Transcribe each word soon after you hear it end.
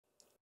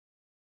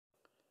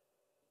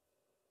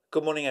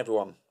Good morning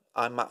everyone,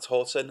 I'm Matt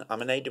Houghton.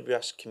 I'm an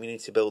AWS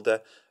community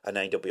builder and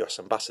AWS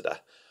ambassador.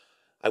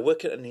 I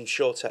work at an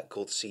insurtech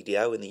called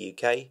CDO in the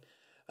UK,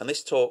 and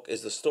this talk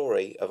is the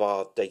story of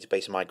our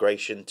database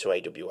migration to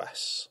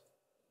AWS.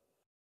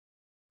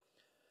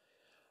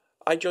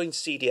 I joined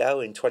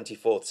CDO in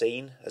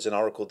 2014 as an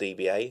Oracle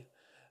DBA,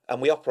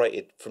 and we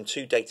operated from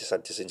 2 data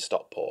centres in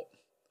Stockport,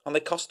 and they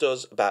cost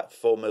us about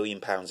 £4 million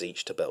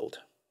each to build.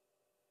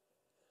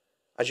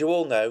 As you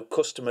all know,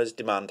 customers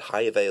demand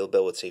high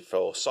availability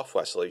for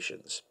software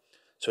solutions.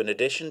 So in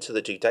addition to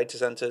the 2 data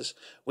centres,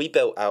 we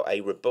built out a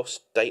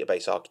robust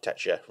database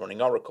architecture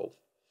running Oracle.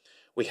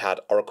 We had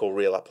Oracle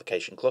Real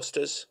Application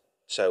Clusters,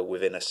 so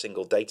within a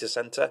single data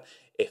centre,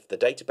 if the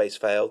database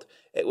failed,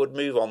 it would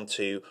move on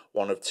to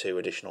one of 2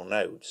 additional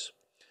nodes.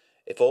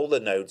 If all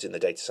the nodes in the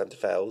data centre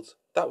failed,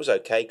 that was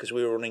okay because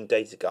we were running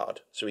DataGuard,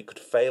 so we could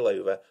fail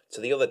over to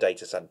the other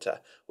data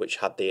centre, which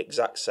had the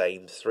exact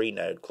same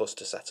 3-node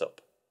cluster setup.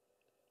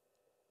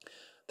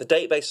 The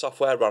database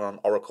software ran on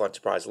Oracle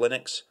Enterprise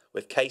Linux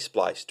with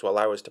Ksplice to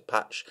allow us to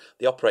patch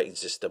the operating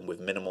system with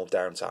minimal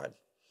downtime.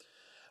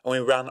 And we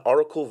ran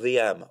Oracle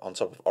VM on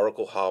top of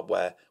Oracle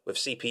hardware with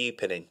CPU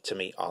pinning to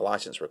meet our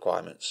license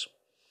requirements.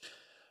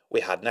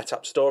 We had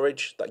NetApp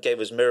storage that gave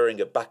us mirroring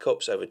of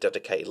backups over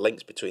dedicated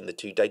links between the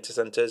 2 data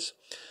centers,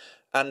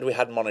 and we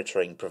had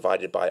monitoring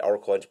provided by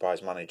Oracle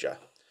Enterprise Manager,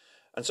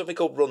 and something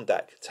called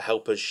Rundeck to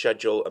help us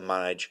schedule and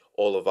manage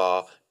all of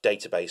our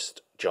database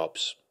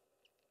jobs.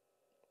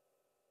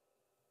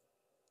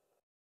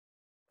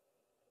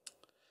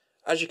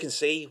 As you can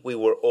see, we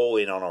were all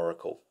in on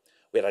Oracle.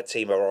 We had a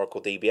team of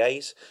Oracle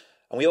DBAs,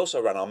 and we also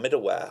ran our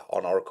middleware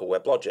on Oracle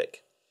WebLogic.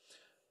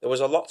 There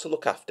was a lot to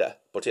look after,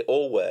 but it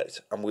all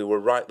worked, and we were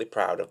rightly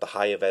proud of the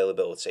high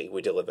availability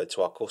we delivered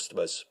to our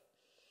customers.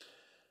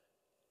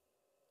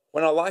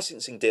 When our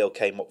licensing deal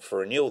came up for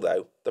renewal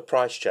though, the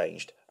price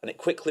changed, and it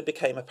quickly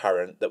became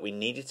apparent that we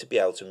needed to be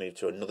able to move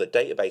to another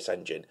database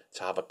engine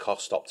to have a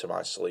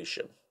cost-optimised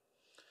solution.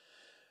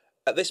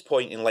 At this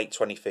point in late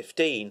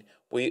 2015,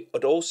 we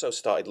had also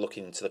started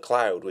looking into the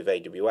cloud with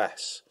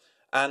AWS,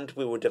 and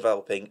we were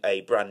developing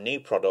a brand new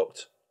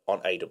product on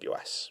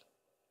AWS.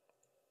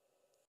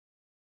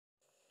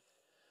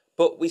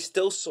 But we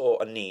still saw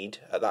a need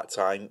at that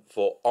time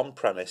for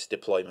on-premise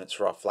deployments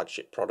for our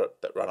flagship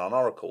product that ran on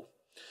Oracle.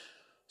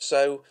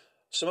 So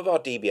some of our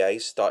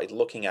DBAs started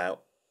looking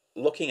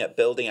at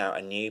building out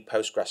a new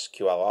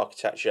PostgreSQL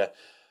architecture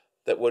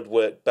that would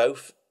work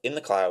both in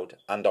the cloud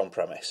and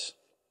on-premise.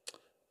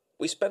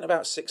 We spent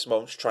about 6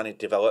 months trying to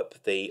develop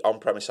the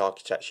on-premise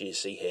architecture you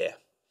see here.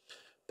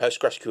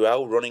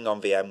 PostgreSQL running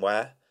on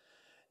VMware,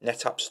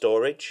 NetApp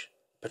storage,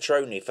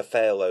 Patroni for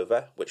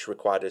failover, which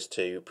required us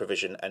to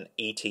provision an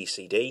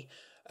etcd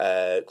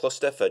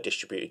cluster for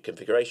distributed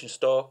configuration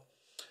store.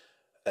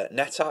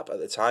 NetApp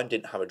at the time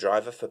didn't have a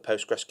driver for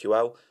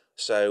PostgreSQL,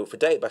 so for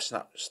database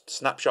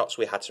snapshots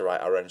we had to write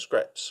our own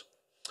scripts.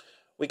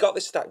 We got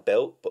this stack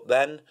built, but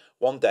then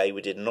one day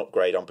we did an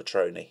upgrade on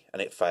Patroni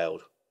and it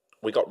failed.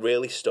 We got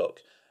really stuck,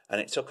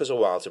 and it took us a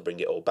while to bring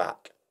it all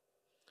back.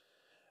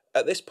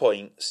 At this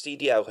point,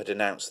 CDO had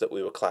announced that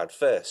we were cloud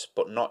first,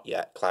 but not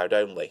yet cloud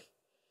only.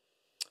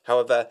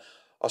 However,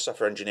 our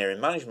software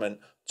engineering management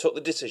took the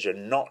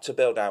decision not to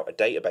build out a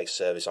database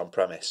service on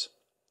premise.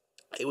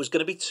 It was going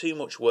to be too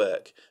much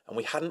work, and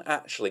we hadn't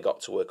actually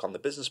got to work on the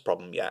business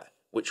problem yet,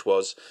 which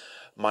was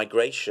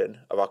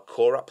migration of our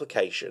core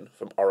application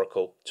from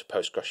Oracle to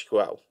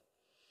PostgreSQL.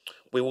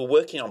 We were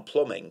working on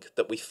plumbing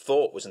that we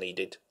thought was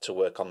needed to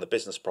work on the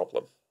business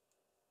problem.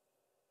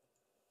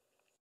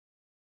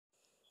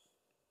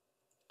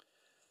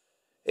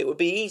 It would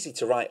be easy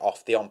to write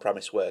off the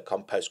on-premise work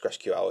on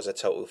PostgreSQL as a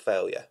total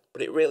failure,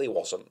 but it really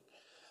wasn't.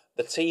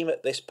 The team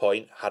at this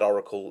point had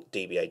Oracle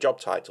DBA job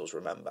titles,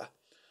 remember.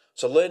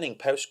 So learning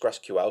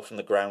PostgreSQL from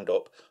the ground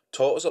up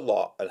taught us a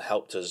lot and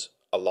helped us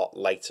a lot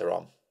later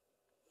on.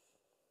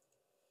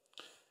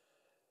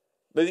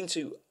 Moving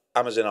to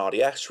Amazon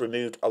RDS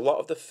removed a lot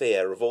of the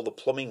fear of all the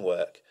plumbing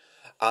work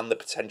and the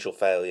potential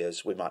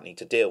failures we might need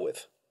to deal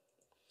with.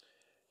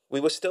 We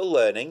were still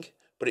learning,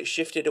 but it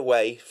shifted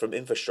away from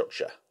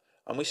infrastructure,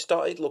 and we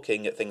started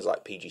looking at things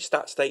like PG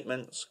stat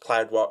statements,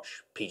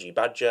 CloudWatch, PG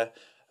Badger,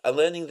 and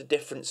learning the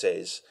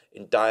differences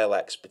in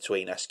dialects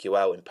between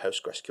SQL in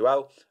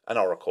PostgreSQL and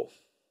Oracle.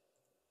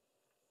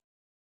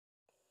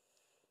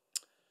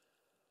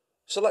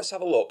 So let's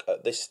have a look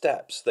at the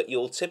steps that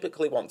you'll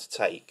typically want to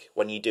take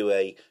when you do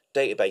a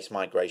database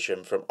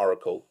migration from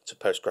Oracle to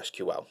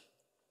PostgreSQL.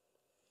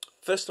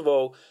 First of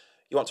all,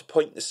 you want to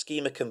point the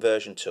schema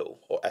conversion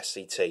tool, or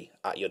SCT,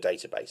 at your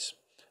database.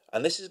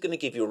 And this is going to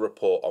give you a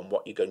report on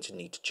what you're going to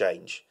need to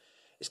change.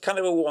 It's kind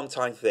of a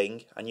one-time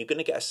thing, and you're going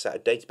to get a set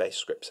of database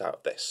scripts out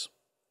of this.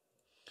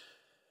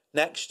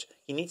 Next,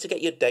 you need to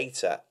get your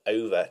data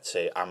over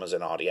to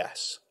Amazon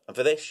RDS. And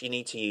for this, you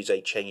need to use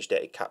a change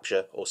data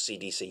capture, or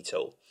CDC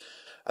tool.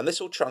 And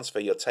this will transfer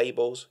your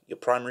tables, your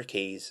primary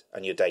keys,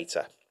 and your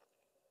data.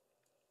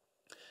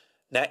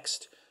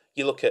 Next,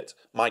 you look at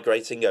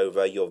migrating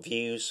over your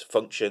views,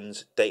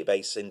 functions,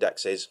 database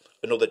indexes,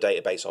 and other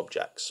database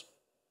objects.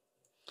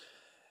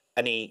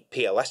 Any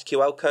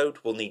PLSQL code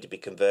will need to be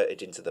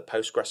converted into the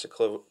Postgres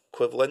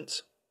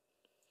equivalent.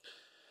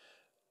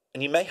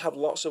 And you may have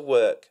lots of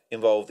work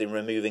involved in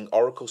removing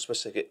Oracle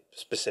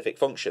specific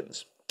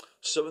functions.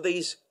 Some of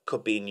these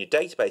could be in your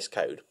database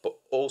code, but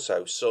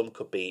also some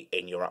could be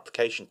in your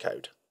application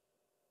code.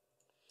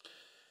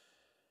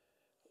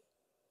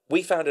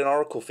 We found an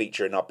Oracle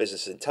feature in our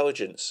business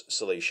intelligence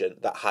solution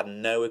that had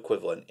no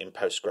equivalent in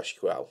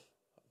PostgreSQL.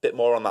 A bit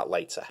more on that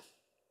later.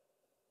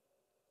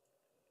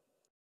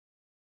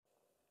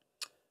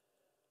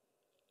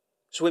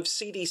 So with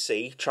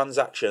CDC,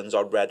 transactions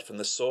are read from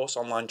the source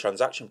online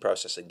transaction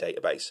processing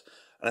database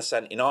and are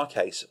sent, in our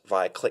case,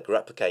 via click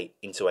replicate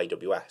into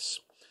AWS.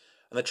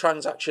 And the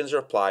transactions are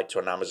applied to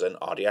an Amazon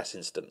RDS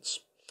instance.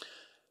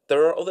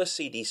 There are other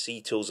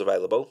CDC tools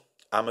available.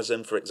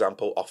 Amazon, for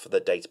example, offer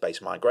the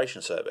database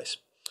migration service.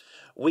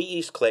 We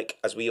used Click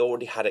as we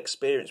already had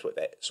experience with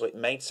it, so it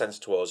made sense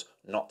to us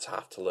not to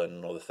have to learn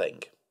another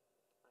thing.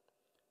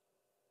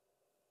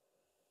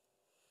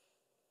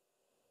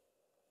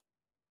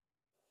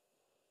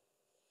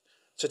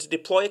 So to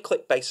deploy a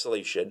Click-based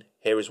solution,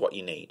 here is what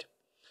you need.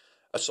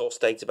 A source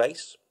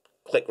database,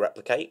 Click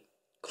Replicate,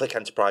 Click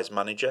Enterprise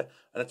Manager,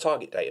 and a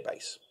target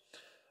database.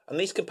 And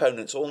these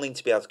components all need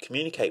to be able to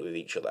communicate with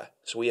each other,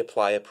 so we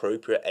apply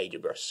appropriate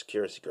AWS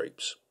security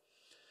groups.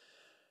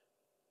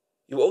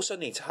 You also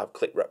need to have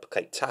Click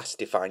Replicate tasks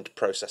defined to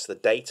process the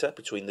data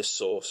between the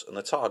source and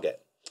the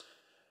target.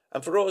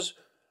 And for us,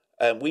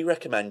 we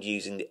recommend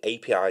using the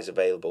APIs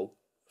available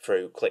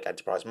through Click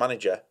Enterprise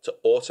Manager to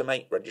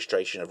automate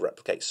registration of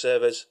replicate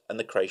servers and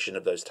the creation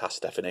of those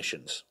task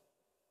definitions.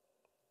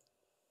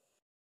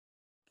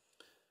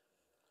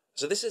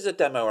 So this is a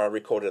demo I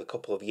recorded a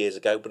couple of years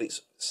ago, but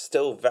it's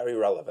still very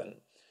relevant.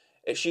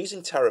 It's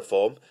using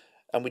Terraform,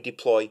 and we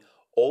deploy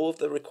all of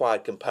the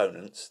required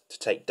components to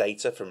take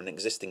data from an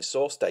existing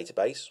source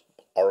database,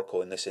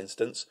 Oracle in this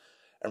instance,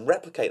 and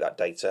replicate that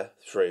data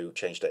through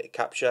change data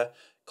capture,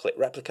 Click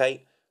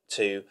Replicate,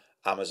 to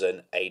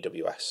Amazon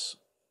AWS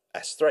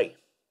S3.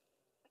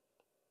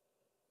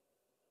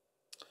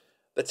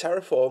 The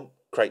Terraform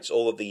creates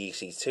all of the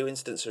EC2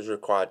 instances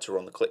required to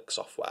run the Click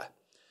software.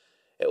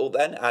 It will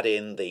then add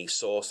in the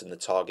source and the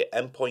target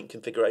endpoint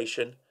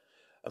configuration,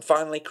 and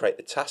finally create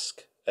the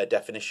task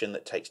definition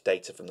that takes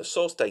data from the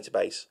source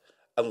database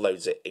and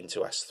loads it into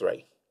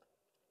S3.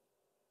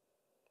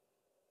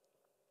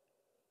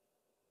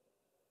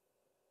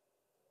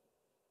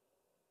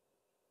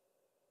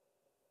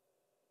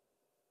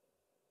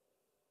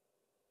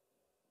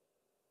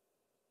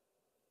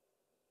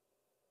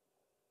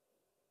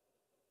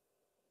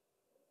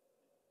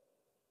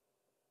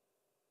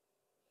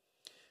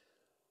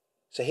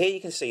 So here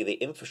you can see the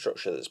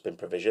infrastructure that's been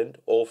provisioned,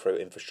 all through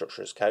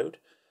infrastructure as code.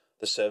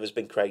 The server's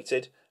been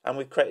created, and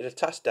we've created a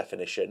task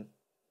definition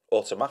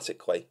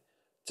automatically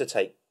to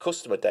take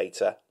customer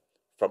data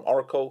from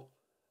Oracle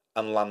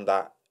and land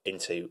that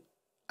into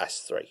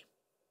S3.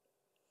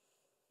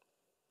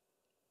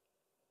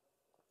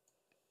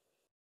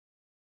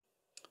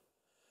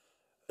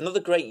 Another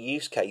great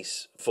use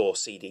case for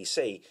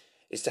CDC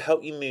is to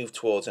help you move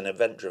towards an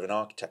event-driven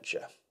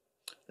architecture.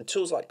 And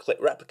tools like Click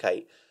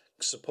Replicate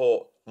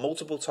support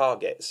multiple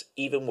targets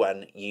even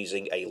when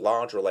using a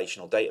large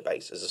relational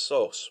database as a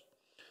source.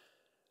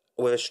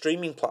 With a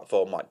streaming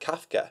platform like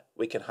Kafka,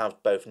 we can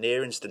have both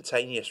near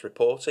instantaneous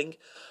reporting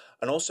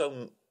and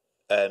also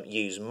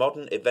use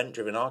modern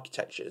event-driven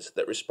architectures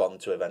that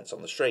respond to events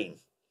on the stream.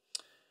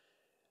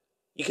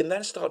 You can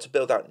then start to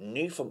build out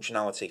new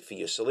functionality for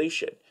your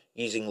solution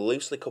using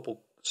loosely coupled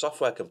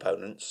software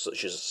components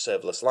such as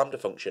serverless Lambda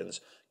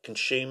functions,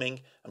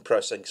 consuming and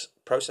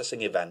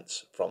processing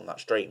events from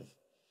that stream.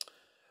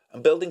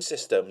 And building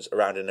systems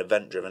around an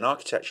event-driven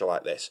architecture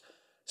like this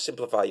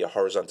simplify your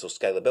horizontal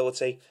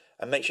scalability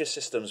and makes your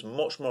systems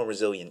much more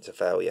resilient to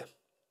failure.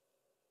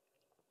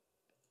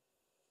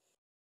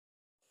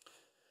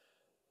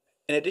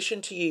 In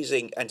addition to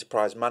using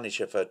Enterprise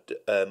Manager for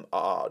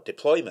our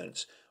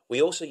deployments,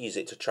 we also use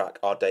it to track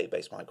our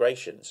database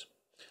migrations.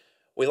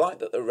 We like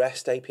that the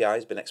REST API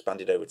has been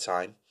expanded over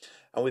time,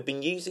 and we've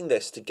been using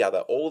this to gather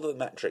all the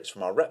metrics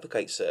from our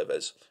replicate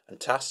servers and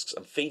tasks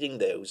and feeding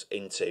those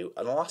into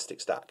an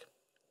Elastic Stack.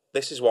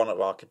 This is one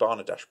of our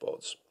Kibana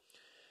dashboards.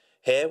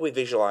 Here we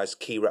visualize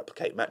key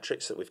replicate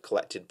metrics that we've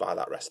collected by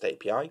that REST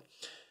API.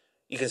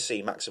 You can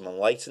see maximum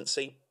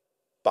latency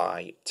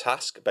by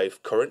task,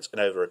 both current and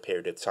over a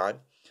period of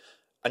time.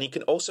 And you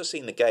can also see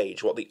in the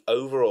gauge what the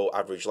overall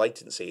average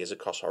latency is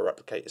across our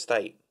replicate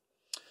estate.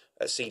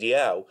 At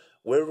CDL,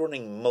 we're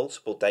running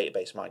multiple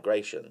database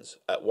migrations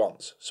at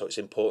once, so it's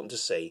important to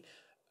see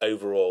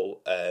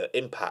overall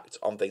impact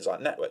on things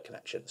like network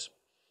connections.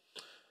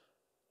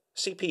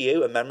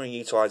 CPU and memory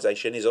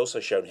utilization is also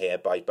shown here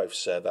by both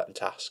server and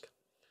task.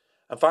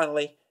 And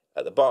finally,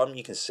 at the bottom,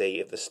 you can see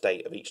if the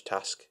state of each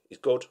task is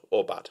good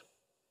or bad.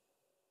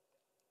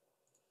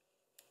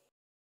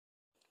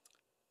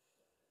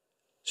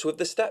 So with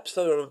the steps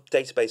for a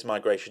database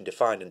migration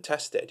defined and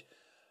tested,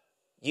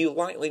 you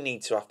likely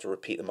need to have to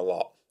repeat them a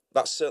lot.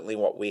 That's certainly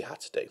what we had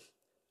to do.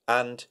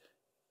 And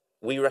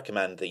we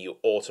recommend that you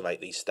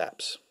automate these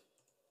steps.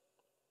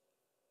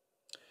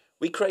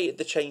 We created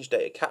the change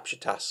data capture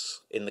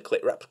tasks in the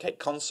Click Replicate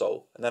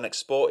console and then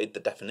exported the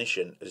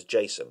definition as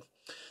JSON.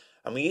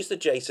 And we used the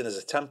JSON as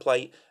a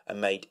template and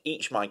made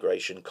each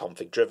migration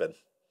config driven,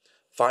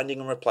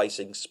 finding and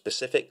replacing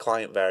specific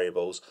client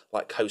variables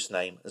like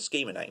hostname and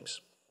schema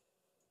names.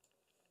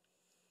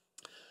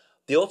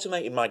 The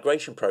automated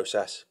migration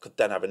process could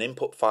then have an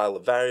input file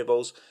of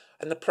variables,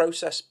 and the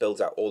process builds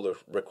out all the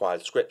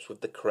required scripts with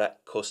the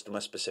correct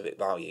customer-specific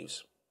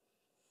values.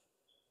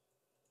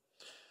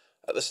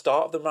 At the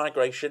start of the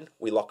migration,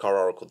 we lock our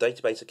Oracle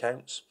database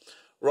accounts.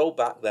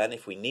 Rollback then,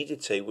 if we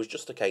needed to, was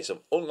just a case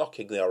of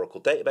unlocking the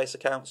Oracle database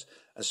accounts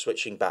and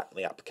switching back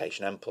the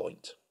application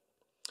endpoint.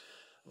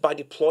 By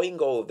deploying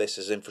all of this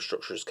as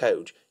infrastructure as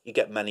code, you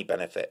get many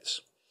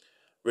benefits.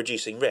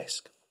 Reducing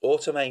risk.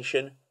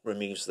 Automation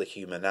removes the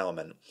human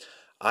element.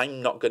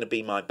 I'm not going to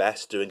be my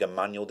best doing a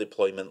manual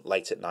deployment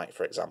late at night,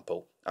 for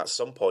example. At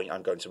some point,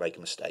 I'm going to make a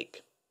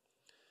mistake.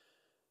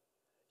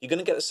 You're going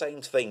to get the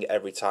same thing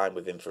every time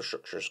with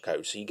infrastructure as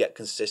code, so you get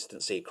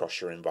consistency across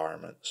your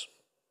environments.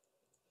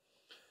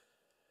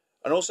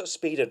 And also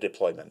speed of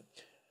deployment.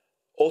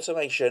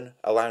 Automation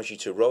allows you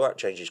to roll out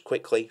changes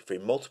quickly through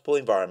multiple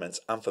environments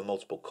and for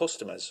multiple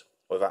customers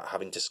without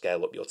having to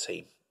scale up your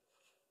team.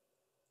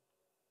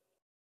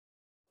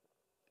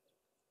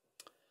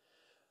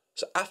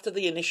 So after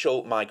the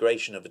initial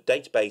migration of a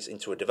database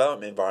into a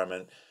development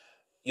environment,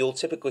 you'll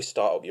typically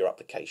start up your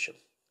application.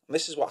 And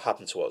this is what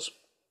happened to us.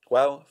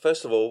 Well,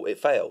 first of all, it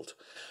failed.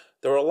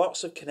 There are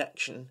lots of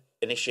connection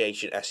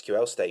initiation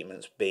SQL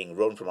statements being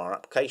run from our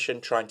application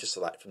trying to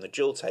select from the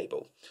dual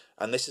table,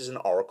 and this is an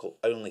Oracle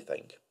only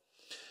thing.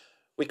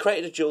 We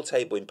created a dual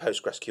table in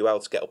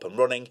PostgreSQL to get up and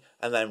running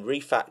and then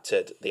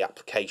refactored the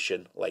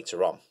application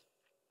later on.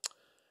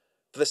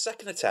 For the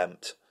second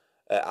attempt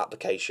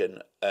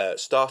application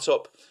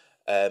startup,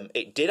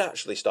 it did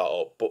actually start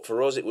up, but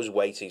for us it was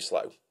way too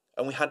slow.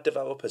 And we had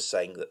developers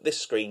saying that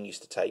this screen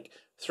used to take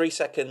 3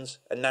 seconds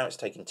and now it's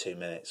taking 2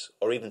 minutes,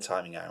 or even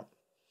timing out.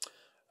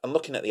 And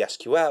looking at the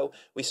SQL,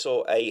 we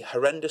saw a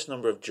horrendous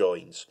number of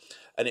joins,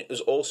 and it was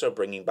also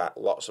bringing back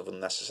lots of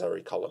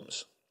unnecessary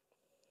columns.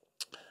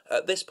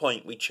 At this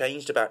point, we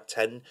changed about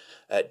 10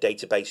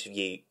 database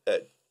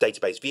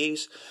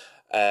views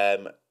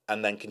and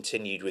then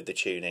continued with the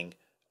tuning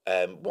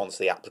once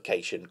the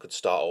application could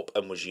start up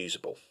and was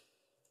usable.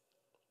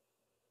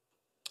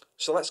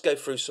 So let's go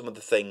through some of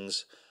the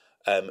things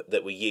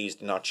that we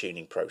used in our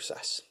tuning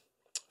process.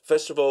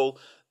 First of all,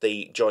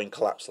 the join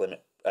collapse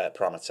limit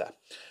parameter.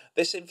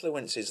 This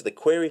influences the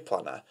query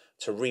planner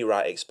to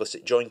rewrite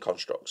explicit join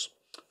constructs.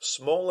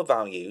 Smaller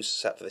values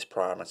set for this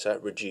parameter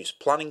reduce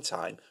planning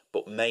time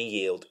but may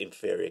yield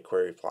inferior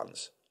query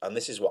plans, and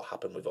this is what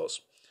happened with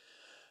us.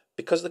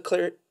 Because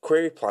the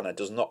query planner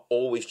does not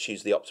always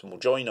choose the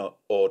optimal join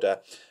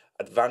order,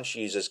 advanced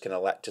users can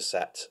elect to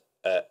set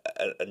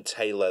and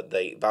tailor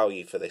the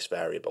value for this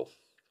variable.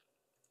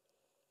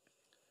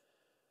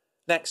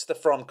 Next, the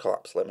from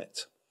collapse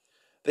limit.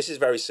 This is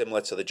very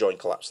similar to the join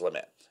collapse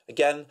limit.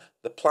 Again,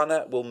 the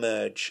planner will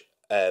merge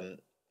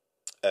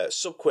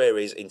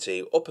subqueries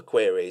into upper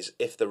queries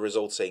if the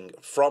resulting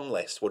from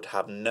list would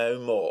have no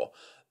more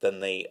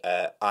than the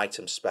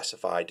items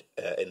specified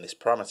in this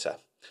parameter.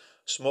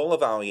 Smaller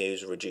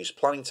values reduce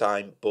planning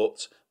time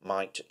but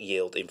might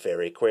yield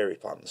inferior query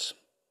plans.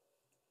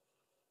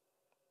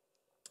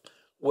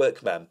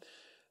 Workmem.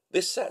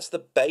 This sets the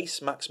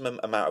base maximum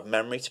amount of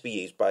memory to be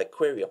used by a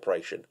query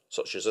operation,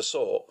 such as a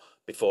sort,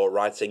 before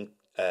writing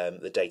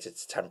the data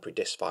to temporary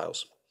disk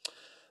files.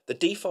 The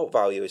default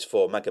value is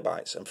 4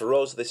 megabytes, and for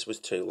us this was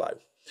too low.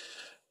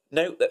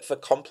 Note that for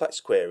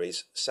complex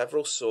queries,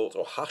 several sort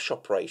or hash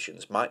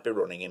operations might be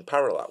running in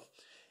parallel.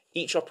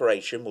 Each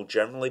operation will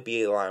generally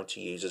be allowed to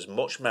use as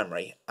much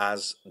memory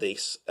as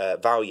this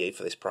value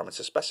for this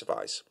parameter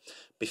specifies,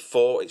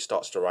 before it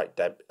starts to write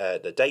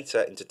the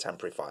data into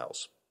temporary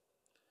files.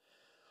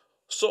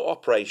 Sort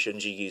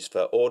operations are used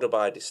for order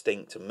by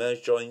distinct and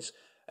merge joins,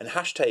 and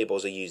hash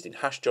tables are used in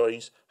hash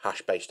joins,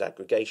 hash-based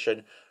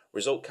aggregation,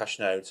 result cache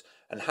nodes,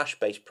 and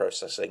hash-based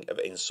processing of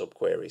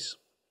in-subqueries.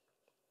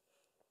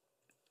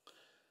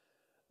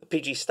 The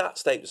PG Stat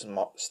Statements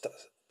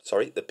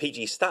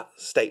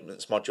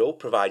module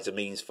provides a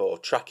means for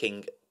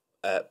tracking,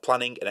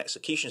 planning, and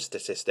execution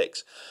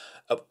statistics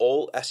of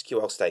all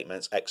SQL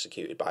statements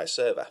executed by a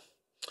server.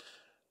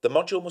 The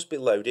module must be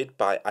loaded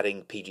by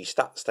adding PG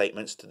Stat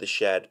statements to the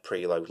shared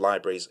preload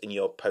libraries in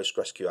your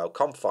PostgreSQL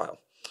conf file.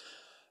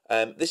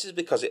 This is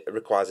because it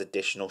requires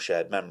additional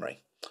shared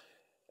memory.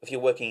 If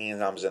you're working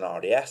in Amazon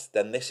RDS,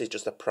 then this is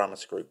just a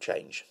parameter group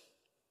change.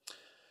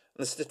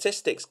 And the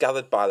statistics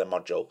gathered by the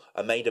module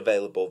are made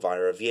available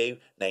via a view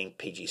named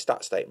PG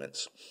Stat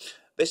Statements.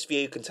 This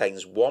view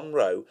contains one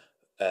row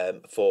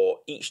for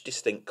each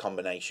distinct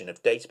combination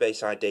of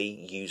database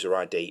ID, user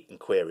ID, and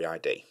query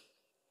ID.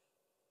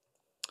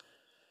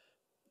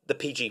 The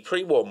PG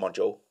Pre-warn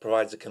module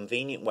provides a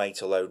convenient way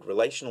to load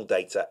relational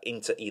data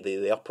into either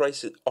the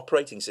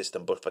operating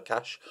system buffer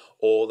cache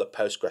or the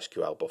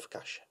PostgreSQL buffer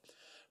cache.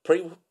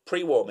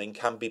 Pre-warming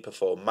can be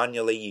performed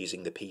manually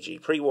using the PG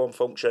pre-warm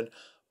function,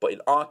 but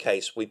in our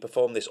case we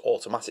perform this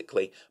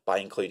automatically by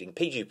including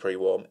PG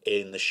pre-warm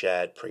in the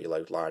shared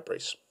preload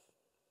libraries.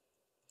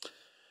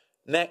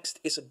 Next,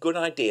 it's a good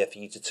idea for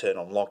you to turn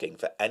on logging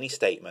for any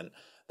statement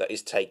that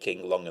is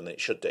taking longer than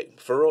it should do.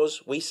 For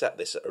us, we set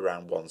this at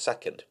around 1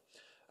 second,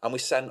 and we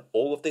send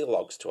all of the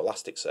logs to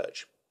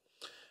Elasticsearch.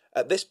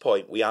 At this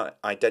point, we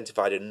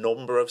identified a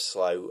number of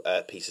slow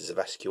pieces of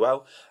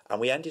SQL, and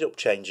we ended up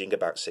changing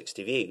about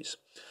 60 views,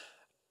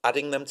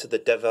 adding them to the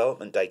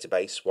development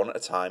database one at a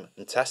time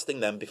and testing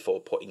them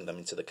before putting them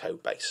into the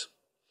code base.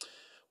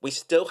 We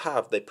still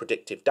have the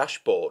predictive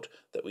dashboard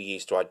that we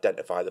use to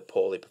identify the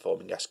poorly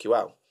performing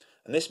SQL.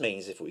 And this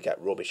means if we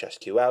get rubbish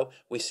SQL,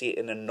 we see it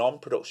in a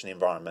non-production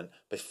environment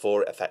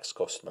before it affects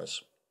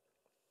customers.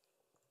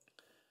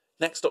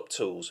 Next up,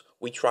 tools.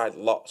 We tried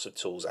lots of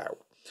tools out.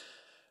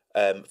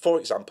 For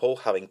example,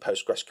 having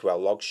PostgreSQL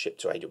logs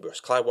shipped to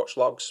AWS CloudWatch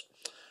logs,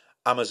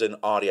 Amazon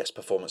RDS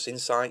Performance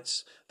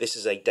Insights. This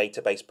is a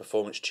database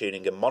performance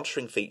tuning and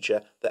monitoring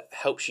feature that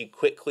helps you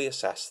quickly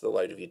assess the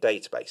load of your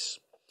database.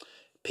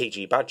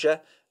 PG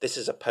Badger. This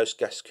is a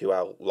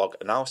PostgreSQL log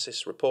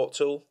analysis report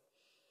tool.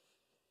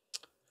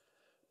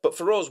 But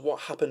for us,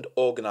 what happened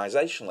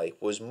organisationally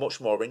was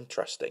much more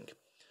interesting.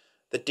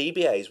 The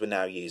DBAs were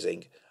now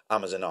using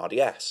Amazon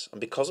RDS,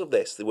 and because of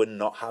this, they were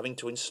not having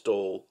to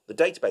install the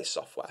database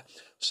software,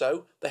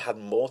 so they had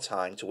more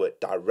time to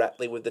work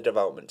directly with the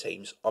development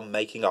teams on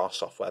making our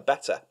software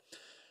better.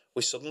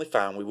 We suddenly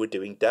found we were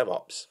doing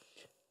DevOps.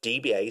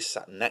 DBAs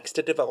sat next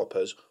to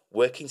developers,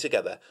 working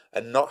together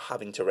and not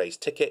having to raise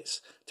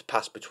tickets to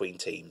pass between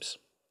teams.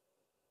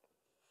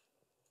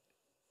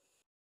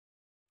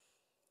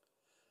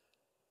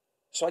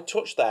 So I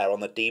touched there on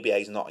the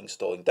DBAs not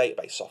installing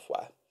database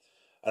software.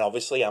 And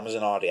obviously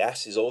Amazon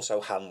RDS is also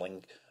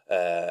handling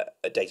a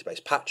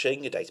database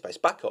patching, a database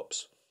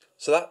backups.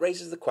 So that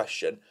raises the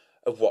question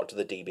of what do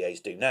the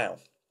DBAs do now?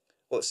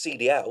 Well, at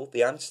CDL,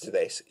 the answer to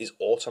this is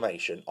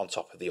automation on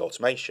top of the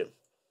automation.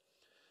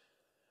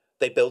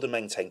 They build and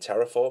maintain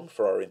Terraform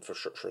for our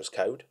infrastructure as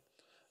code.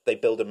 They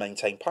build and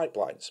maintain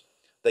pipelines.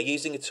 They're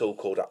using a tool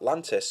called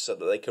Atlantis so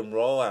that they can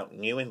roll out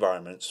new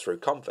environments through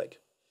config.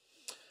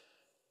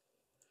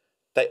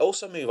 They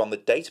also move on the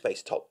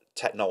database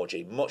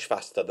technology much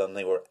faster than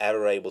they were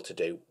ever able to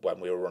do when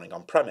we were running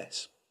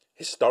on-premise.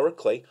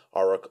 Historically,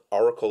 our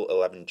Oracle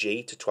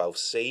 11G to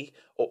 12C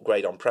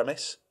upgrade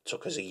on-premise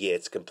took us a year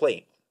to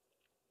complete.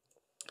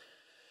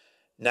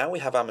 Now we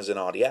have Amazon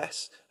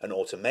RDS and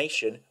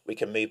automation, we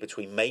can move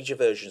between major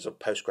versions of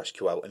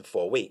PostgreSQL in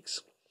 4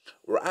 weeks.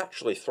 We're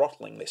actually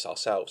throttling this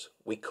ourselves.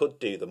 We could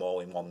do them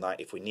all in one night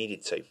if we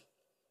needed to.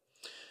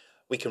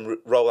 We can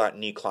roll out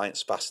new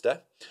clients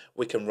faster.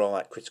 We can roll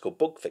out critical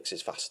bug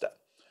fixes faster.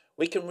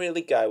 We can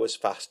really go as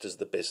fast as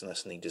the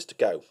business needs us to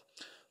go.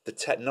 The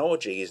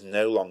technology is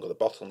no longer the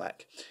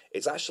bottleneck.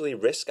 It's actually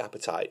risk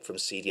appetite from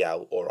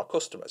CDL or our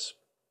customers.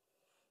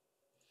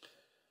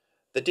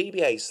 The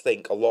DBAs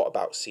think a lot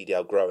about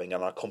CDL growing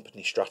and our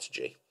company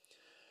strategy.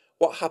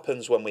 What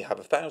happens when we have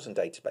 1,000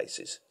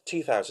 databases,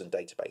 2,000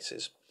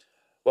 databases?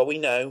 Well, we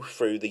know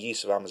through the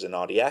use of Amazon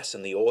RDS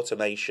and the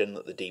automation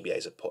that the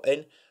DBAs have put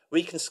in,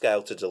 we can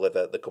scale to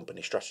deliver the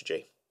company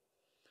strategy.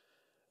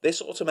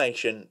 This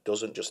automation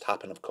doesn't just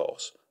happen, of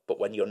course, but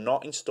when you're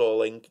not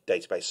installing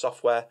database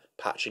software,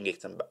 patching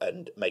it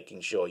and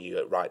making sure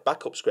you write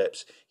backup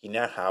scripts, you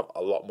now have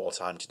a lot more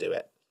time to do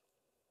it.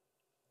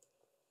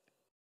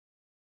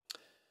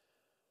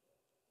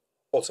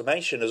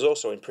 Automation has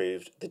also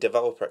improved the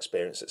developer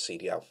experience at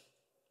CDL.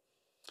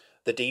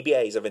 The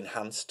DBAs have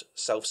enhanced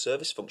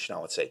self-service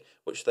functionality,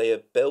 which they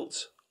have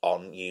built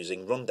on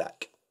using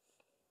Rundeck.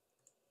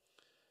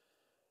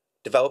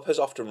 Developers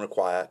often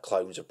require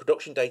clones of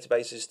production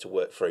databases to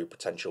work through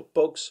potential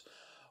bugs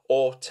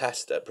or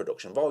test at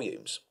production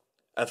volumes.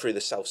 And through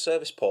the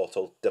self-service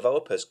portal,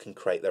 developers can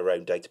create their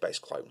own database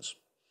clones.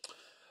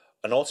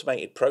 An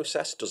automated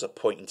process does a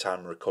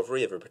point-in-time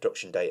recovery of a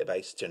production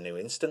database to a new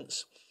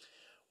instance.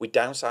 We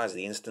downsize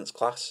the instance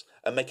class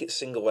and make it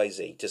single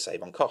AZ to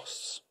save on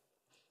costs.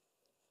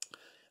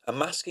 A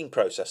masking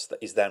process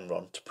that is then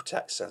run to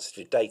protect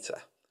sensitive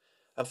data.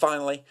 And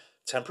finally,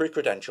 temporary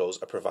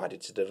credentials are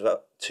provided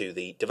to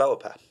the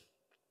developer.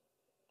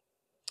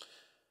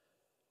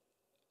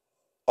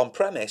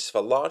 On-premise,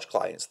 for large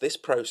clients, this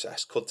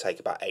process could take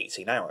about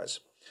 18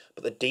 hours,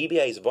 but the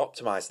DBAs have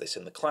optimized this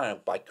in the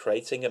cloud by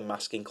creating and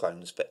masking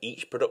clones for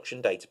each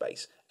production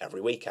database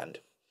every weekend.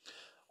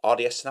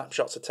 RDS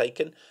snapshots are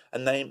taken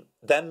and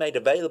then made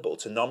available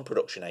to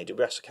non-production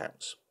AWS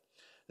accounts.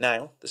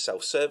 Now, the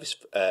self-service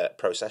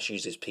process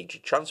uses PG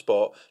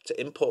transport to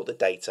import the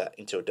data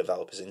into a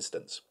developer's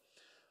instance.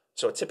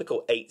 So a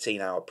typical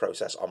 18-hour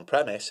process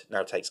on-premise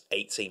now takes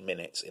 18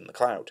 minutes in the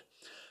cloud.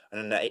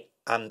 And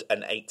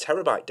an 8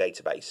 terabyte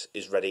database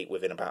is ready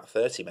within about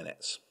 30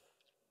 minutes.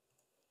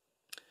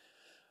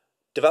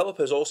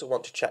 Developers also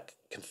want to check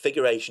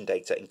configuration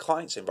data in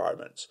clients'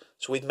 environments,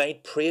 so we've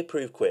made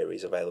pre-approved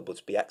queries available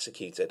to be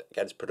executed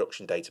against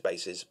production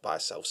databases via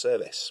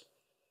self-service.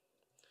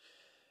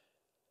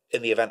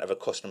 In the event of a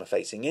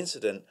customer-facing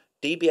incident,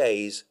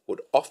 DBAs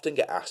would often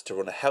get asked to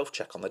run a health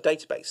check on the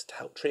database to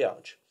help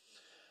triage.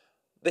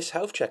 This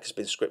health check has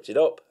been scripted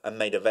up and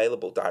made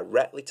available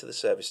directly to the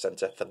service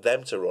centre for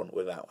them to run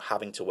without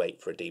having to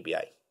wait for a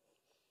DBA.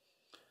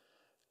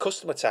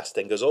 Customer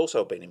testing has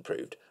also been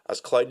improved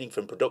as cloning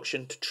from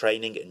production to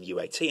training and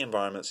UAT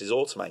environments is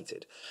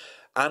automated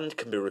and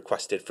can be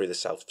requested through the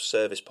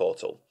self-service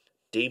portal.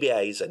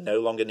 DBAs are no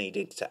longer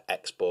needed to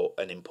export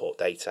and import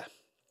data.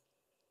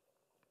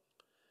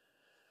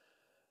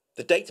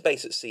 The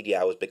database at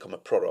CDL has become a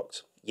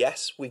product.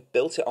 Yes, we've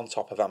built it on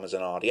top of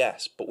Amazon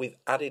RDS, but we've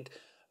added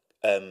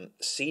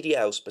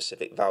CDL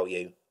specific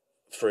value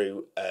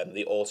through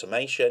the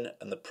automation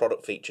and the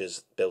product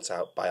features built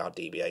out by our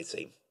DBA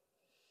team.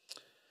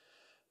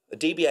 The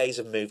DBAs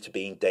have moved to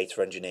being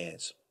data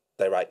engineers.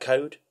 They write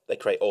code, they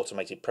create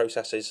automated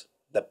processes,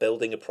 they're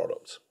building a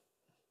product.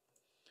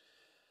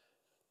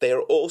 They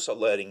are also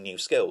learning new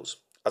skills,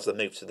 as the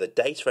move to the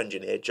data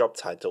engineer job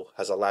title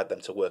has allowed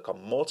them to work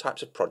on more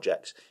types of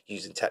projects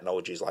using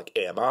technologies like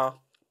EMR,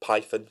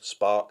 Python,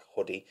 Spark,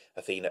 Hudi,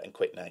 Athena and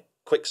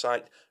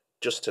QuickSight,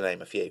 just to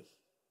name a few.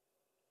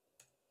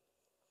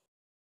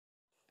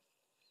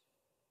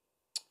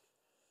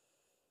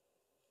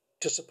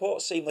 To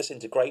support seamless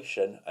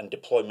integration and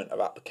deployment of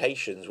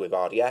applications with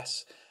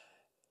RDS,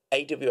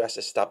 AWS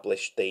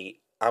established the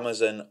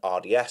Amazon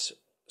RDS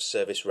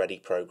Service Ready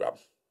program.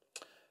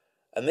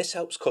 And this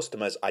helps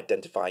customers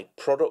identify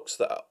products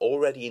that are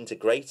already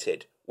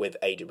integrated with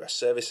AWS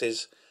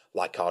services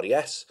like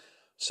RDS,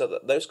 so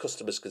that those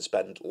customers can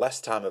spend less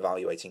time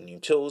evaluating new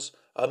tools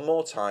and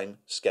more time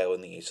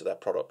scaling the use of their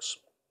products.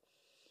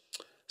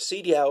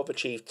 CDL have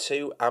achieved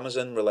 2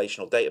 Amazon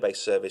Relational Database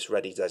Service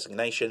Ready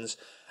designations,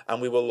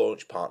 and we will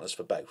launch partners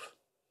for both.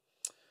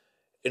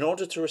 In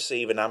order to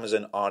receive an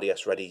Amazon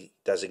RDS Ready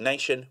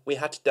designation, we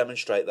had to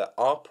demonstrate that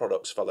our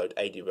products followed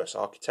AWS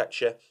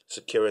architecture,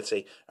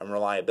 security, and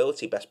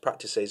reliability best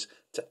practices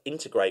to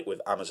integrate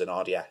with Amazon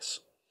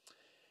RDS.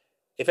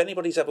 If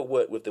anybody's ever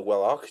worked with the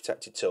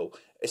well-architected tool,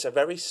 it's a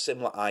very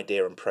similar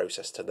idea and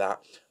process to that.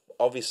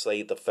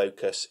 Obviously, the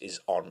focus is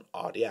on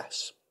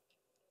RDS.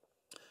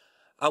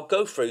 I'll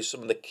go through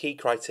some of the key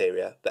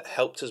criteria that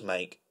helped us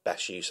make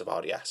best use of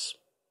RDS.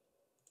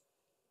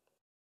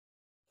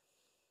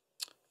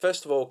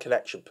 First of all,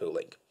 connection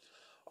pooling.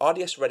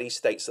 RDS Ready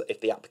states that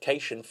if the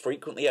application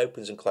frequently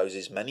opens and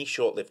closes many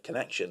short-lived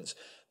connections,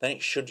 then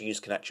it should use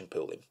connection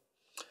pooling.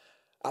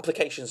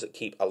 Applications that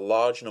keep a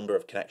large number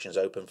of connections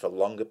open for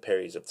longer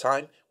periods of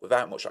time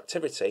without much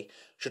activity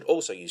should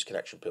also use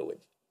connection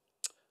pooling.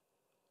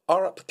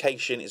 Our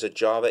application is a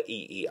Java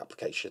EE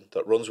application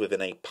that runs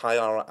within a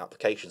Payara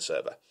application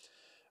server,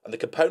 and the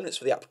components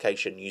for the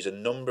application use a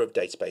number of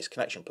database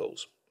connection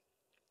pools.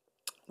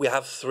 We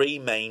have 3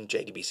 main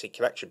JDBC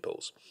connection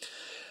pools.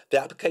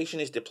 The application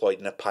is deployed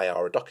in a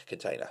Payara Docker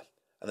container,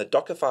 and the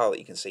Docker file that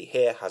you can see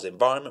here has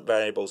environment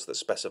variables that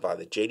specify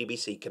the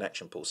JDBC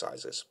connection pool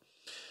sizes.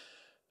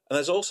 And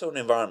there's also an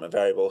environment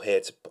variable here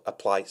to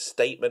apply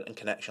statement and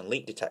connection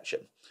leak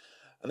detection.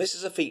 And this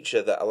is a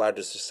feature that allowed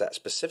us to set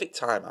specific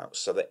timeouts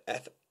so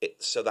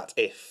that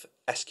if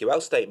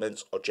SQL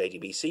statements or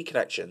JDBC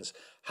connections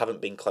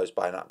haven't been closed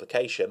by an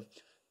application,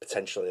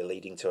 potentially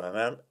leading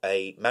to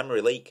a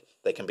memory leak,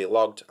 they can be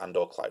logged and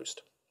or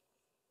closed.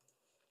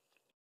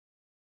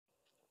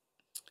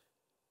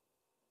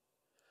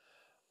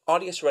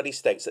 RDS Ready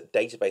states that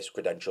database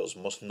credentials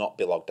must not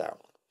be logged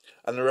out,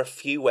 and there are a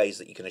few ways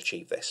that you can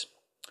achieve this.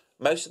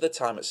 Most of the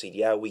time at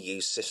CDL we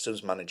use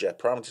Systems Manager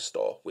Parameter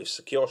Store with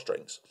secure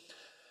strings,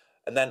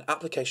 and then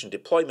application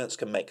deployments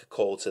can make a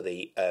call to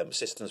the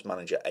Systems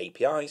Manager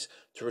APIs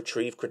to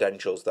retrieve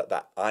credentials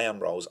that IAM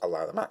roles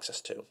allow them access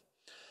to.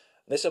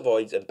 This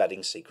avoids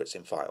embedding secrets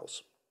in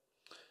files.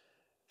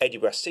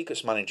 AWS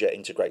Secrets Manager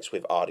integrates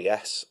with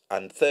RDS,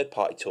 and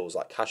third-party tools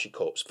like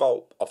HashiCorp's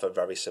Vault offer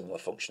very similar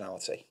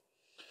functionality.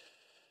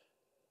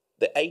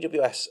 The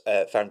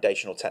AWS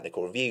Foundational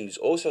Technical Reviews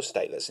also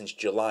state that since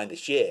July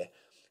this year,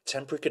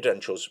 temporary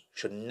credentials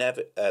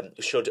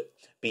should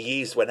be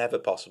used whenever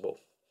possible.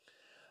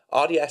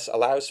 RDS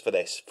allows for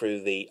this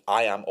through the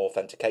IAM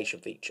authentication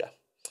feature.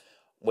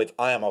 With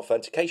IAM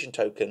authentication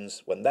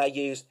tokens, when they're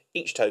used,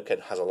 each token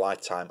has a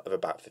lifetime of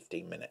about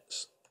 15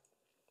 minutes.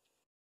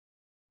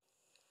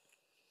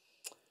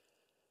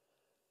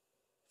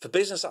 For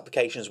business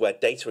applications where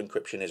data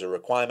encryption is a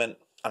requirement,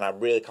 and I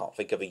really can't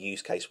think of a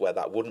use case where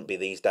that wouldn't be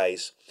these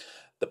days,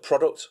 the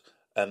product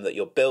that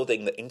you're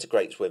building that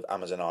integrates with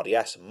Amazon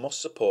RDS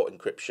must support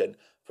encryption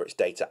for its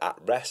data at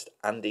rest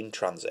and in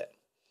transit.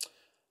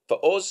 For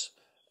us,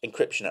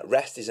 encryption at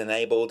rest is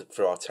enabled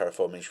through our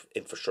Terraform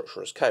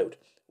infrastructure as code.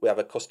 We have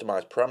a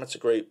customized parameter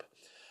group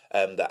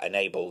that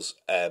enables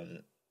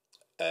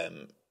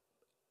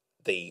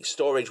the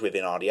storage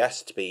within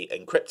RDS to be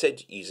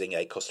encrypted using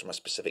a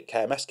customer-specific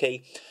KMS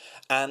key,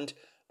 and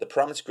the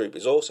parameter group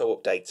is also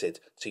updated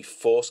to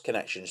force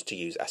connections to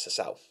use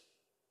SSL.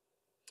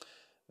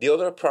 The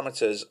other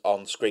parameters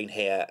on screen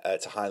here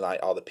to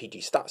highlight are the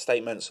PG stat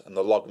statements and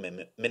the log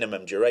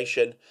minimum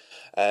duration,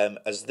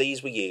 as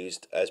these were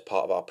used as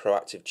part of our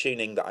proactive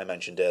tuning that I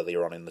mentioned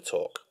earlier on in the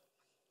talk.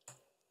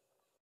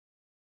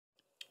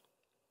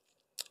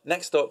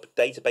 Next up,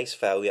 database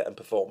failure and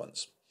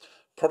performance.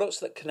 Products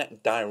that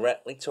connect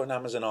directly to an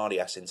Amazon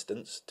RDS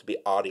instance to be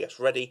RDS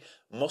ready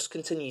must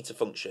continue to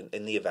function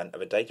in the event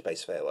of a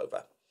database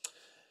failover.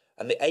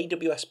 And the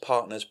AWS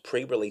partner's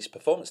pre-release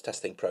performance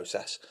testing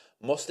process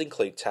must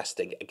include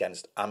testing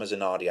against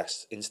Amazon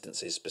RDS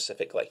instances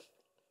specifically.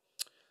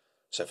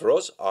 So for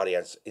us,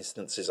 RDS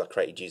instances are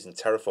created using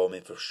Terraform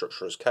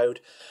infrastructure as code,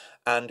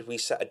 and we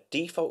set a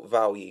default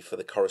value for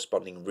the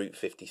corresponding Route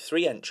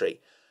 53 entry,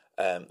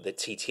 the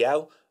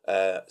TTL,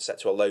 set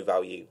to a low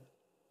value.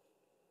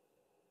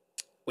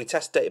 We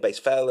test database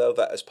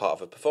failover as part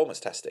of a performance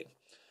testing.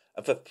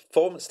 And for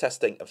performance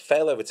testing and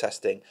failover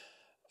testing,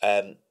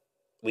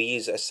 we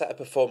use a set of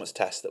performance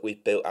tests that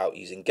we've built out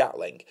using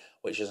Gatling,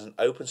 which is an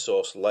open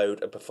source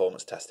load and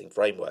performance testing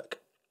framework.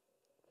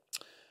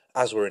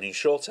 As we're in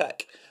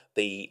InsurTech,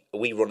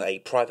 we run a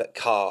private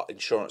car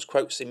insurance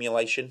quote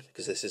simulation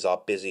because this is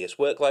our busiest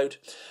workload,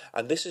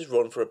 and this is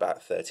run for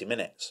about 30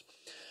 minutes.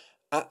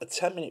 At the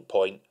 10-minute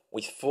point,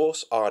 we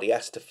force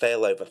RDS to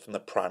fail over from the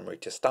primary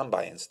to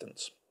standby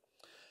instance.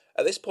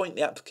 At this point,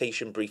 the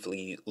application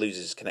briefly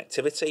loses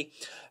connectivity.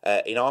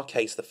 In our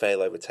case, the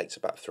failover takes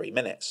about 3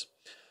 minutes.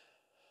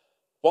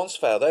 Once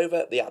failed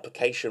over, the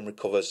application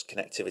recovers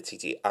connectivity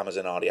to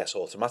Amazon RDS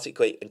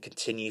automatically and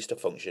continues to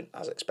function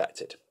as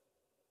expected.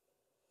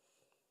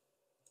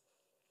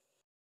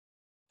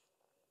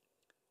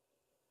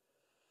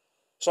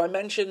 So I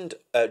mentioned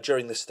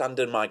during the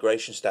standard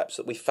migration steps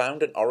that we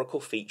found an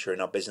Oracle feature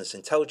in our business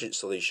intelligence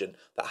solution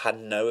that had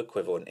no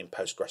equivalent in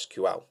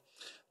PostgreSQL.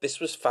 This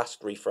was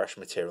fast refresh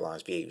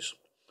materialized views.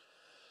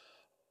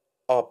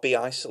 Our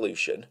BI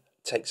solution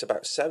takes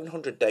about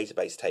 700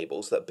 database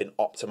tables that have been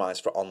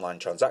optimized for online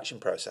transaction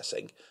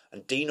processing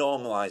and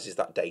denormalizes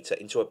that data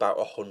into about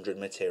 100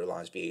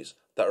 materialized views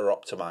that are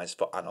optimized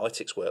for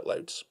analytics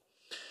workloads.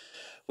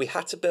 We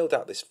had to build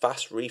out this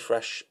fast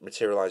refresh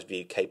materialized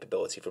view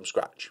capability from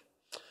scratch,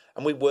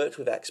 and we worked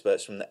with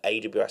experts from the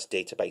AWS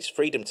Database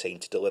Freedom team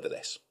to deliver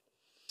this.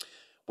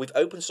 We've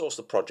open sourced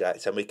the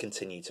project and we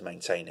continue to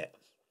maintain it.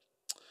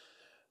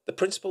 The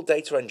principal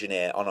data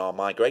engineer on our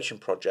migration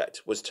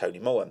project was Tony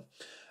Mullen,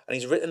 and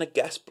he's written a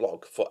guest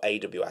blog for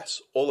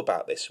AWS all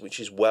about this, which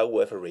is well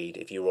worth a read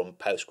if you run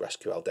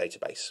PostgreSQL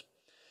database.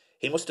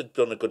 He must have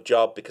done a good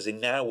job because he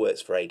now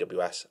works for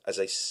AWS as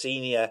a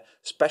senior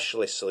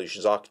specialist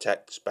solutions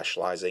architect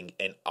specializing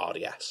in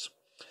RDS.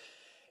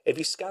 If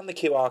you scan the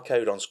QR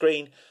code on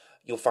screen,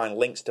 you'll find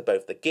links to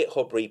both the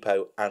GitHub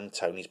repo and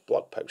Tony's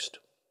blog post.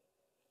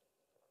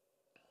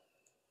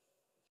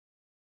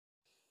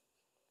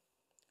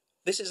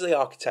 This is the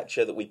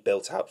architecture that we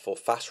built out for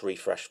fast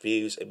refresh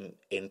views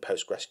in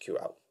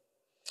PostgreSQL.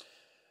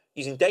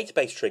 Using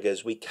database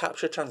triggers, we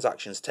capture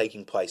transactions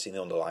taking place in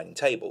the underlying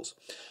tables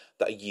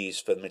that are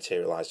used for the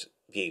materialized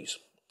views.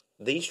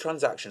 These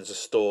transactions are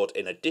stored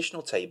in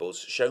additional tables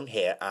shown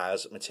here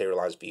as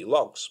materialized view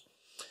logs.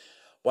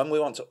 When we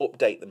want to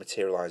update the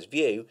materialized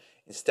view,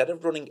 instead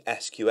of running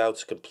SQL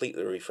to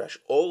completely refresh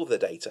all of the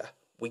data,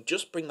 we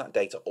just bring that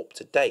data up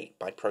to date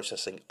by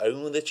processing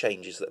only the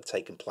changes that have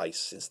taken place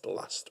since the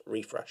last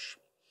refresh.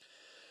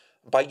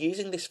 By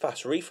using this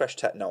fast refresh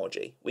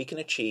technology, we can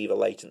achieve a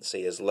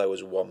latency as low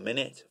as 1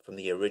 minute from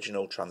the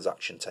original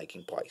transaction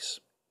taking place.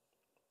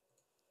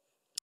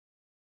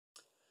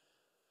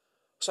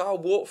 So I'll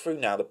walk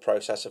through now the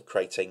process of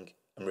creating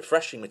and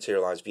refreshing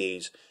materialized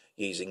views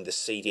using the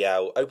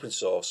CDL open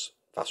source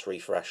fast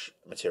refresh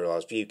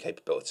materialized view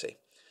capability.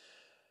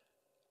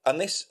 And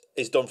this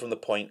is done from the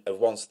point of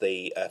once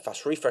the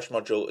fast refresh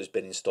module has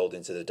been installed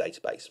into the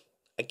database.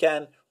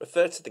 Again,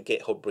 refer to the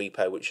GitHub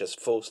repo, which has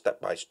full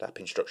step-by-step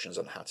instructions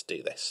on how to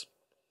do this.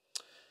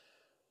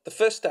 The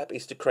first step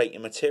is to create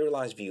your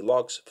materialized view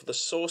logs for the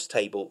source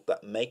table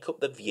that make up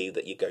the view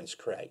that you're going to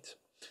create.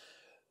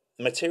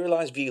 The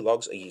materialized view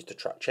logs are used to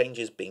track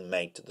changes being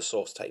made to the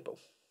source table.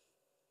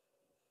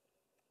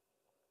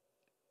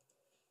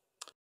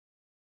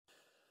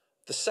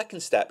 The second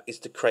step is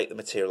to create the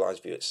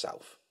materialized view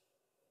itself.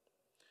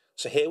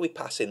 So here we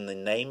pass in the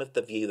name of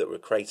the view that we're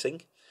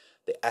creating,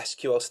 the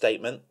SQL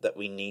statement that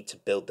we need to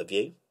build the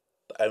view,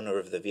 the owner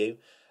of the view,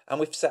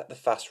 and we've set the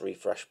fast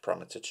refresh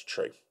parameter to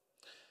true.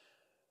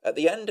 At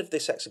the end of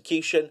this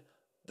execution,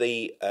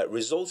 the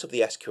result of the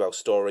SQL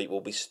story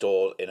will be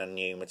stored in a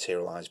new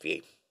materialized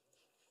view.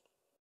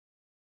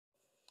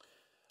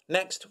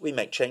 Next, we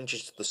make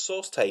changes to the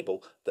source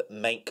table that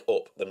make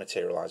up the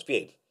materialized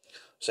view.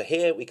 So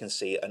here we can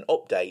see an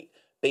update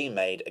being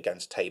made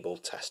against table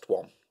test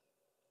 1.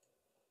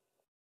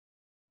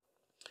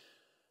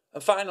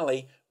 And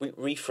finally, we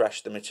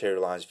refresh the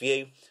materialized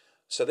view.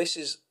 So this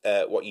is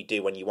what you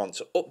do when you want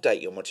to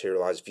update your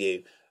materialized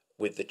view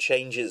with the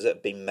changes that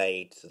have been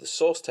made to the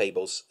source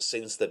tables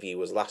since the view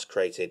was last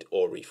created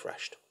or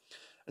refreshed.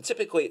 And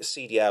typically at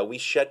CDL, we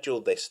schedule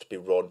this to be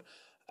run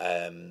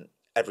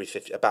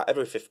about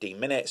every 15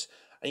 minutes,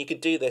 and you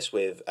could do this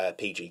with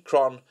PG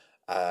cron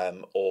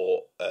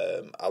or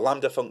a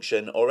Lambda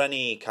function or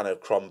any kind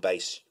of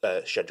cron-based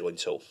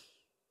scheduling tool.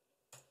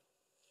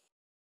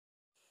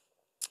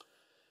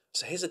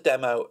 So here's a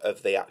demo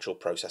of the actual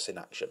process in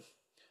action.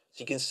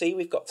 So you can see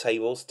we've got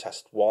tables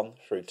test 1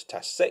 through to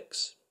test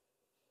 6.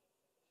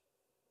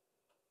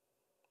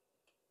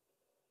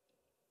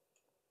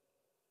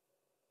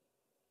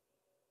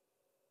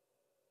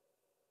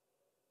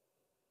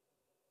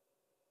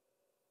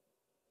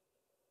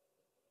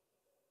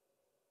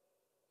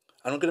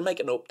 And I'm going to make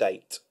an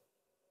update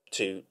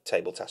to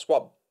table test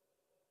 1.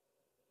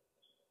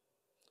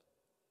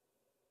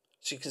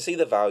 So you can see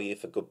the value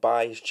for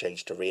goodbye has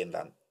changed to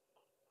reinvent.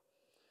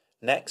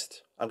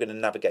 Next, I'm going to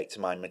navigate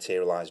to my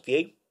materialized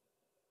view.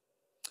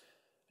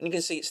 And you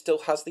can see it still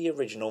has the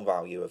original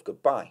value of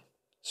goodbye.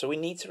 So we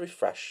need to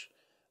refresh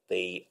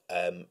the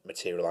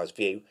materialized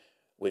view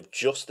with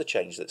just the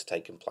change that's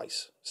taken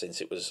place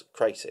since it was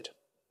created.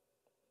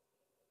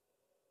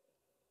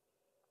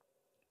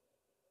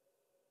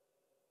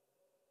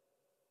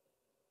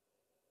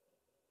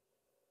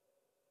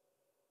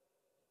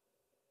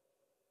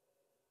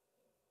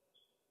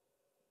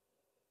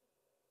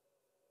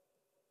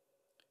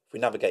 If we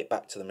navigate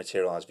back to the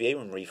materialized view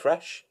and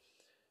refresh,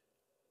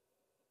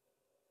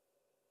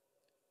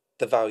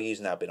 the value's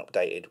now been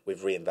updated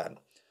with reinvent.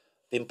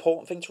 The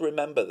important thing to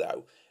remember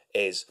though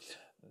is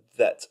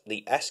that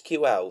the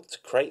SQL to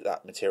create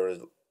that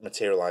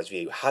materialized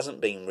view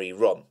hasn't been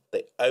rerun.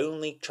 The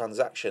only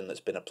transaction that's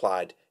been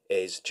applied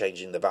is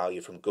changing the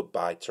value from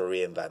goodbye to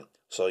reinvent.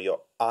 So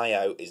your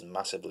I/O is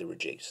massively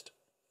reduced.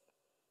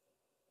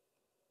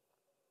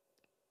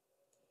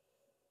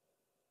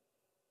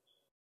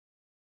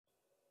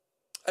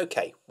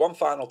 Okay, one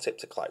final tip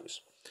to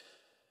close.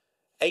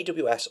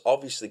 AWS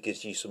obviously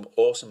gives you some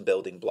awesome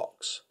building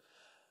blocks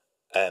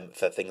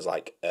for things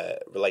like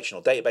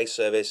relational database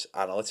service,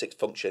 analytics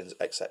functions,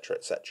 etc.,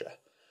 etc.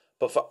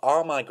 But for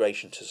our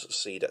migration to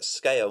succeed at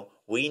scale,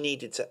 we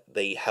needed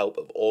the help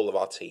of all of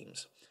our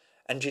teams.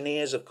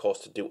 Engineers, of course,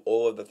 to do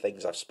all of the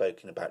things I've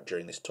spoken about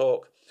during this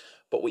talk,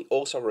 but we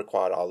also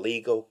required our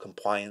legal,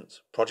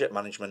 compliance, project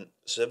management,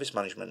 service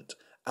management,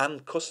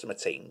 and customer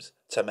teams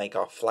to make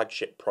our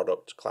flagship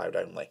product cloud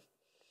only.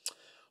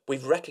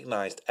 We've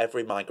recognised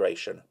every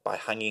migration by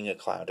hanging a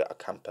cloud at a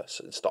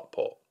campus in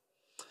Stockport.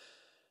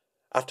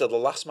 After the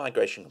last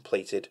migration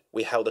completed,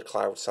 we held a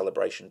cloud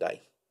celebration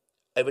day.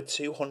 Over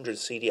 200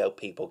 CDL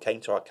people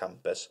came to our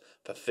campus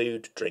for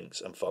food,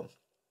 drinks and fun.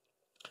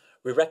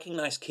 We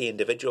recognised key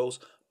individuals,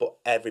 but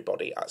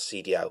everybody at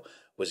CDL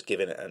was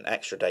given an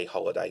extra day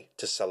holiday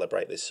to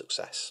celebrate this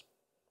success.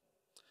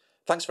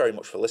 Thanks very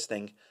much for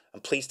listening,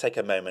 and please take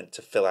a moment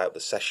to fill out the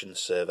session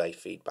survey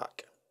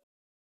feedback.